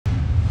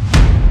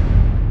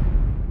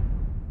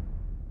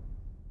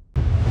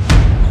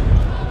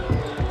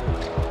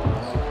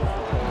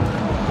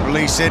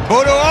release it.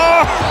 Bodo!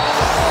 Oh!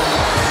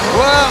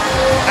 Well,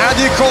 how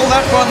do you call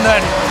that one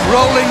then?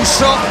 Rolling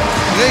shot,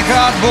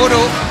 Richard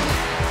Bodo.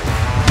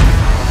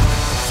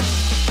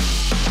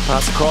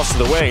 Pass across to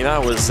the wing,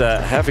 that was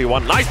a heavy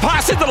one. Nice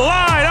pass into the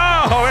line!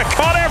 Oh, it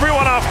caught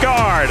everyone off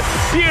guard.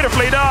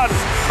 Beautifully done.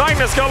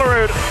 Magnus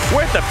Gullerud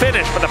with the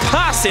finish, but the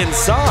pass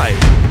inside.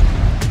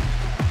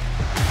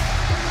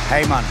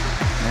 Heyman,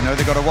 they know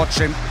they've got to watch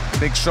him.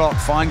 Big shot,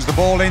 finds the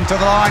ball into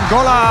the line.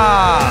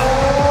 Gola!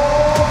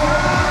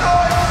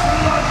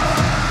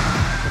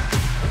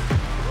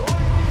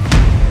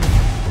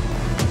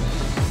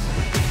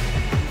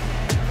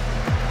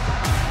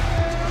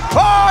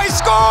 Oh, he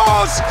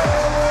scores!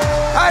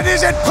 And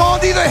is it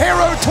Pondy the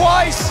hero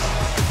twice?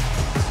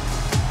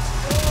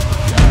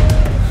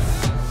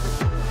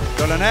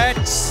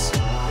 Gorenje,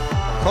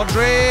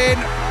 Kodrin.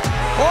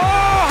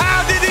 Oh,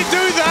 how did he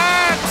do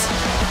that?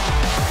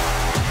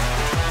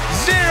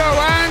 Zero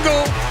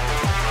angle.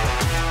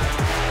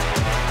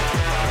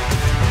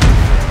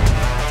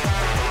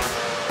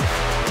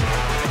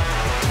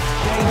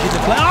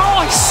 Oh,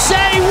 I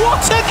say,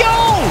 what a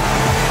goal!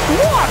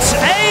 What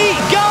a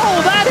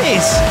goal that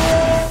is!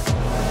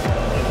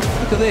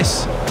 Look at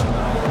this.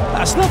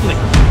 That's lovely.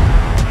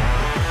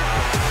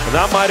 And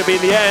that might have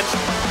been the end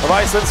of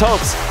Iceland's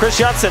hopes. Chris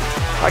Janssen,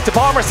 back to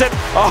Palmerston.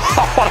 Oh,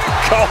 what a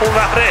goal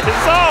that is!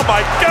 Oh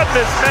my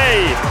goodness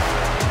me!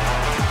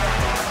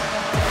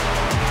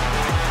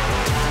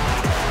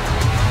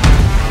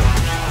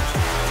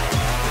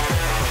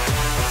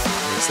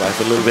 Makes life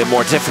a little bit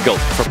more difficult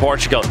for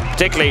Portugal,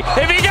 particularly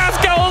if he gets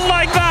goals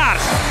like that.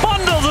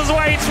 Bundles his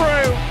way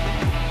through.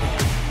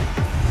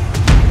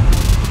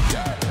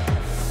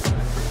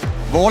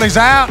 Ball is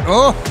out.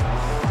 Oh,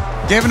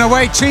 given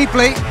away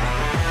cheaply.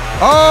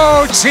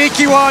 Oh,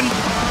 cheeky one.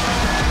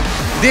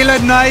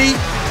 Dylan Ney.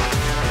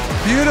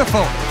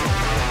 Beautiful.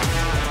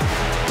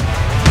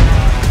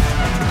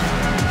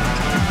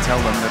 Tell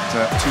them that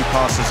 2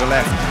 passes are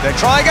left. They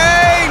try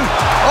again.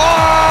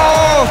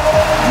 Oh,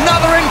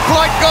 another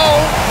in-flight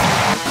goal.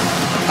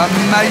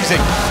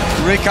 Amazing.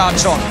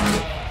 Richardsson